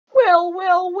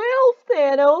Well,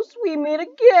 Thanos, we meet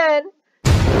again!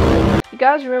 You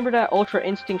guys remember that Ultra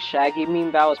Instinct Shaggy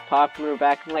meme that was popular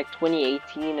back in like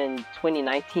 2018 and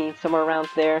 2019, somewhere around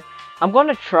there? I'm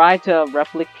gonna try to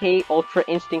replicate Ultra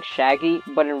Instinct Shaggy,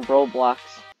 but in Roblox.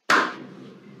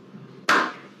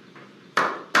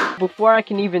 Before I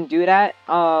can even do that,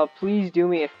 please do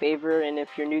me a favor, and if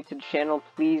you're new to the channel,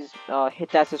 please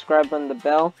hit that subscribe button and the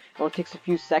bell. It only takes a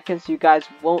few seconds, so you guys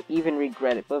won't even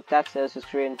regret it. But with that said, let's just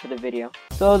straight into the video.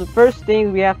 So the first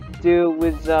thing we have to do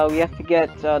is we have to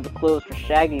get the clothes for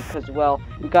Shaggy, because, well,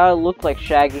 we gotta look like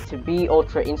Shaggy to be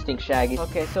Ultra Instinct Shaggy.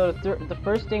 Okay, so the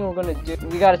first thing we're gonna do,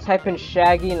 we gotta type in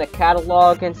Shaggy in the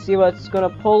catalog and see what's gonna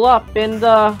pull up in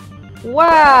the...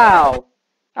 Wow!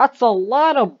 That's a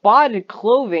lot of botted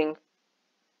clothing.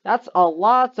 That's a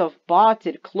lot of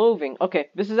botted clothing. Okay,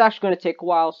 this is actually going to take a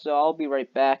while, so I'll be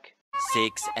right back.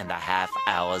 6.5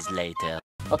 hours later.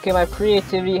 Okay, my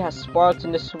creativity has sparked,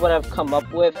 and this is what I've come up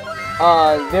with.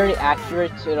 Very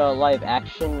accurate to the live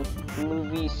action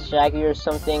movie Shaggy or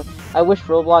something. I wish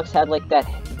Roblox had like that,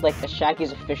 like a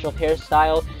Shaggy's official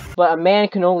hairstyle, but a man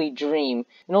can only dream.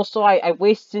 And also, I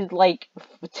wasted like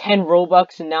 10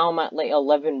 Robux, and now I'm at like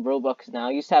 11 Robux now.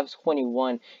 I used to have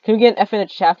 21. Can we get an F in the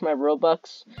chat for my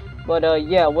Robux? But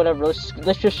yeah, whatever.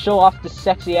 Let's just show off the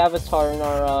sexy avatar in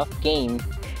our game.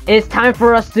 It's time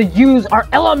for us to use our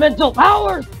elemental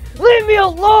powers! Leave me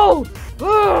alone!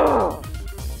 Ugh!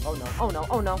 Oh no, oh no,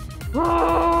 oh no.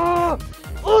 Ugh!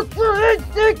 Ultra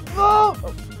Instinct mode!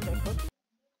 Oh, can I cook?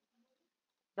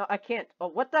 No, I can't. Oh,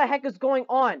 what the heck is going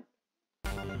on?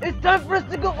 It's time for us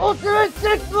to go Ultra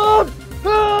Instinct mode!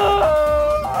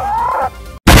 Ugh!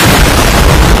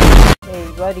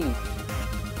 Hey, buddy.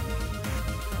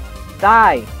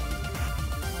 Die!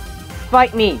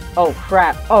 Fight me! Oh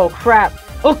crap, oh crap.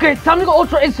 Okay, it's time to go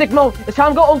Ultra Instinct mode! It's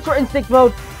time to go Ultra Instinct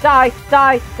mode! Die,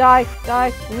 die, die,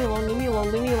 die! Leave me alone, leave me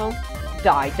alone, leave me alone!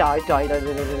 Die, die, die, die,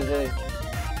 die, die, die, die.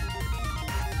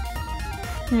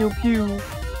 Pew, pew,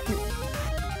 pew.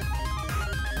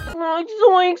 Oh,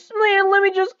 zoinks! Man, let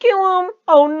me just kill him!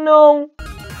 Oh no!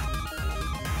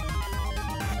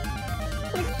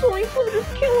 Like, zoinks, let me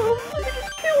just kill him! Let me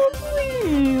just kill him,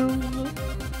 please!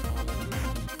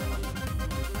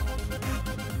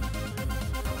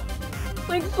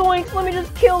 Like, zoinks, let me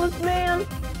just kill this man!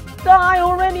 Die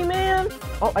already, man!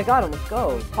 Oh, I got him, let's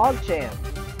go. PogChamp.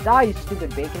 Die, you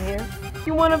stupid bacon hair.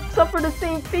 You wanna suffer the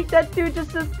same fate that dude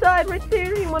just died right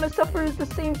there? You wanna suffer the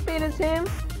same fate as him?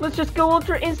 Let's just go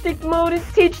Ultra Instinct mode and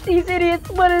teach these idiots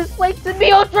what it's like to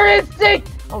be Ultra Instinct!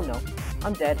 Oh no.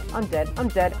 I'm dead. I'm dead. I'm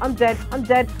dead. I'm dead. I'm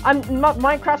dead. I'm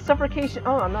Minecraft suffocation.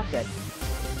 Oh, I'm not dead.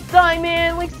 Die,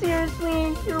 man! Like,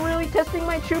 seriously, you're really testing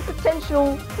my true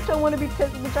potential, which I want to be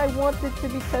which I wanted to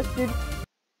be tested.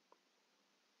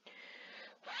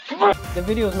 The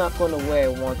video's not going the way I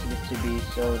wanted it to be,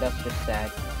 so that's just sad.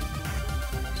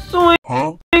 So,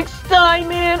 die,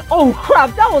 man! Oh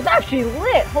crap, that was actually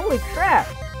lit! Holy crap!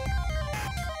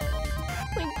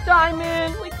 Like, die,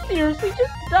 man! Like, seriously,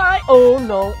 just die! Oh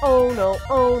no! Oh no!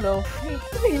 Oh no!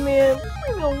 Hey, man, just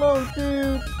leave me alone,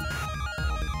 dude.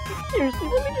 Seriously,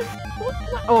 let me just...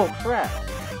 Oh, crap.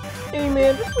 Hey,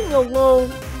 man, just leave me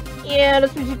alone. Yeah,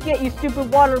 that's what you get, you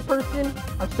stupid water person.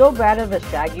 I'm so bad at the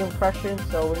Shaggy impression,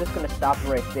 so we're just gonna stop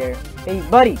right there. Hey,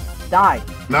 buddy, die.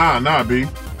 Nah, B.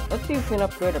 Let's see if we can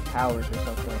upgrade our powers or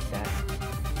something like that.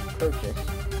 Purchase.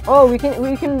 Oh, we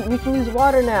can use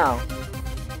water now.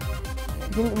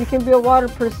 We can be a water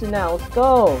person now. Let's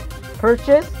go.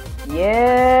 Purchase.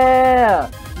 Yeah.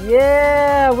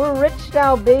 Yeah, we're rich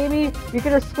now, baby. We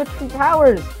can just switch from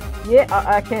powers. Yeah,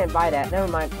 I can't buy that. Never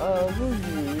mind. We'll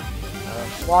use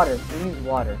water. We use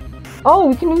water. Oh,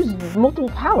 we can use multiple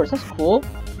powers. That's cool.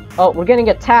 Oh, we're getting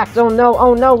attacked. Oh no,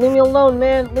 oh no. Leave me alone,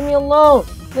 man. Leave me alone.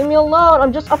 Leave me alone.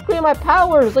 I'm just upgrading my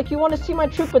powers. Like, you want to see my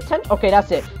true potential? Okay, that's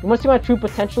it. You want to see my true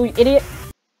potential, you idiot?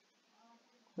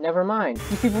 Never mind.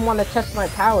 You people want to test my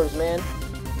powers, man.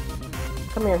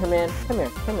 Come here, man. Come here.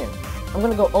 Come here. I'm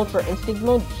gonna go Ultra Instinct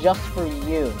mode just for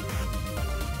you.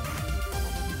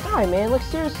 Die, man. Like,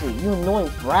 seriously, you annoying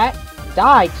brat.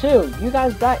 Die, too. You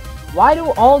guys die. Why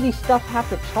do all these stuff have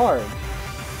to charge?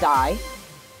 Die.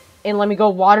 And let me go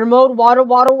water mode. Water,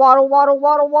 water, water, water,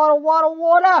 water, water, water,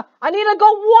 water. I need to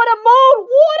go water mode.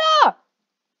 Water!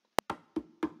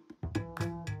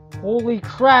 Holy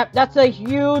crap. That's a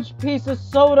huge piece of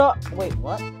soda. Wait,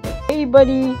 what? Hey,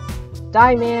 buddy.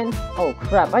 Die, man. Oh,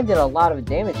 crap. I did a lot of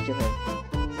damage to him.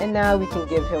 And now we can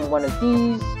give him one of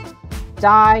these.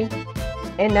 Die.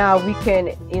 And now we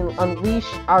can unleash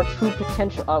our true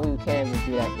potential. Oh, we can't even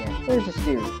do that yet. Where's this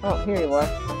dude? Oh, here you are.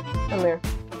 Come here.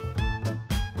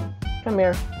 Come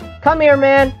here. Come here,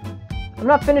 man. I'm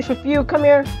not finished with you. Come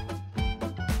here.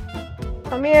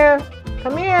 Come here!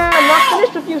 Come here! I'm not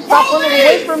finished with you! Stop running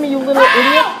away from me, you little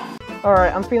idiot!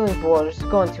 Alright, I'm feeling bored. Let's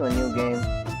go into a new game.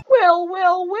 Well,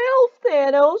 well, well,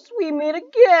 Thanos, we meet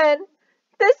again!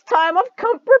 This time I've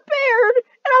come prepared!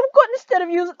 And I'm going, instead of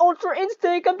using Ultra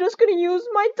Instinct, I'm just gonna use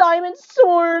my Diamond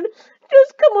Sword!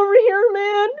 Just come over here,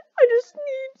 man! I just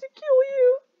need to kill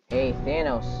you! Hey,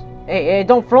 Thanos. Hey,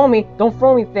 don't throw me! Don't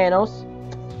throw me, Thanos!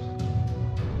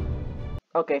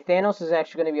 Okay, Thanos is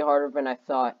actually gonna be harder than I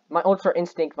thought. My Ultra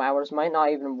Instinct powers might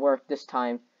not even work this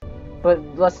time. But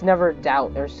let's never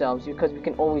doubt ourselves, because we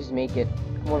can always make it.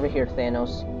 Come over here,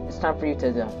 Thanos. It's time for you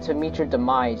to meet your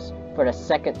demise for the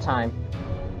second time.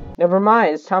 Never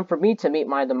mind, it's time for me to meet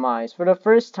my demise for the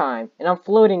first time. And I'm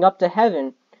floating up to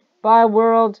heaven. Bye,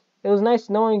 world. It was nice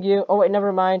knowing you. Oh, wait,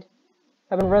 never mind.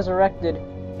 I've been resurrected.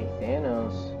 Hey,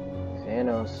 Thanos.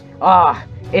 Thanos. Ah,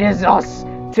 it is us!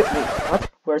 Wait, what?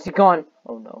 Where's he gone?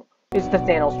 Oh no. It's the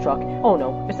Thanos truck. Oh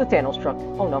no. It's the Thanos truck.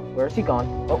 Oh no. Where's he gone?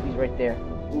 Oh, he's right there.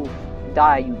 Oof.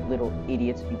 Die, you little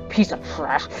idiots. You piece of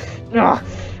trash. Ugh.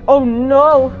 Oh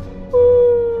no.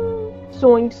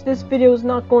 Zoinks. This video is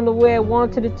not going the way I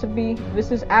wanted it to be.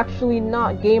 This is actually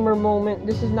not gamer moment.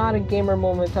 This is not a gamer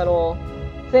moment at all.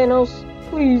 Thanos,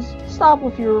 please stop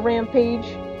with your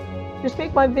rampage. Just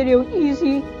make my video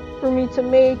easy for me to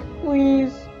make,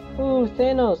 please. Ooh,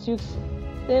 Thanos,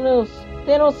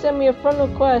 Thanos sent me a friend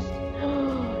request.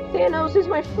 Thanos is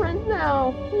my friend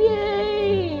now.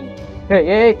 Yay!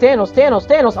 Hey, Thanos,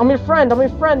 I'm your friend.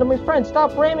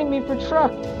 Stop ramming me for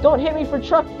truck. Don't hit me for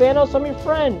truck, Thanos, I'm your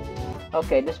friend.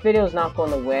 Okay, this video is not going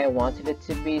the way I wanted it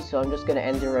to be, so I'm just gonna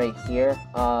end it right here.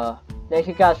 Thank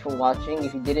you guys for watching.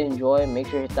 If you did enjoy, make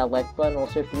sure to hit that like button.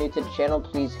 Also, if you're new to the channel,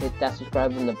 please hit that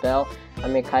subscribe and the bell. I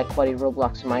make high quality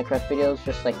Roblox and Minecraft videos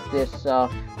just like this.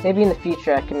 Maybe in the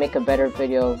future I can make a better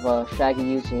video of Shaggy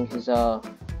using his true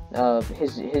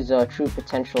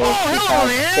potential.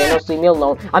 Thanos, leave me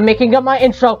alone. I'm making up my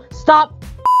intro. Stop.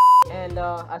 And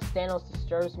as Thanos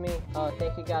disturbs me,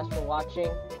 thank you guys for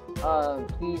watching.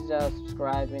 Please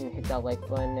subscribe and hit that like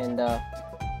button. And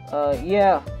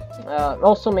yeah.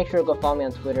 Also make sure to go follow me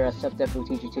on Twitter at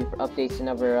SubDevFTG2 for updates and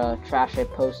other trash I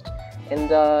post. And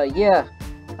yeah,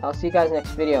 I'll see you guys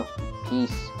next video.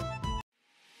 Peace.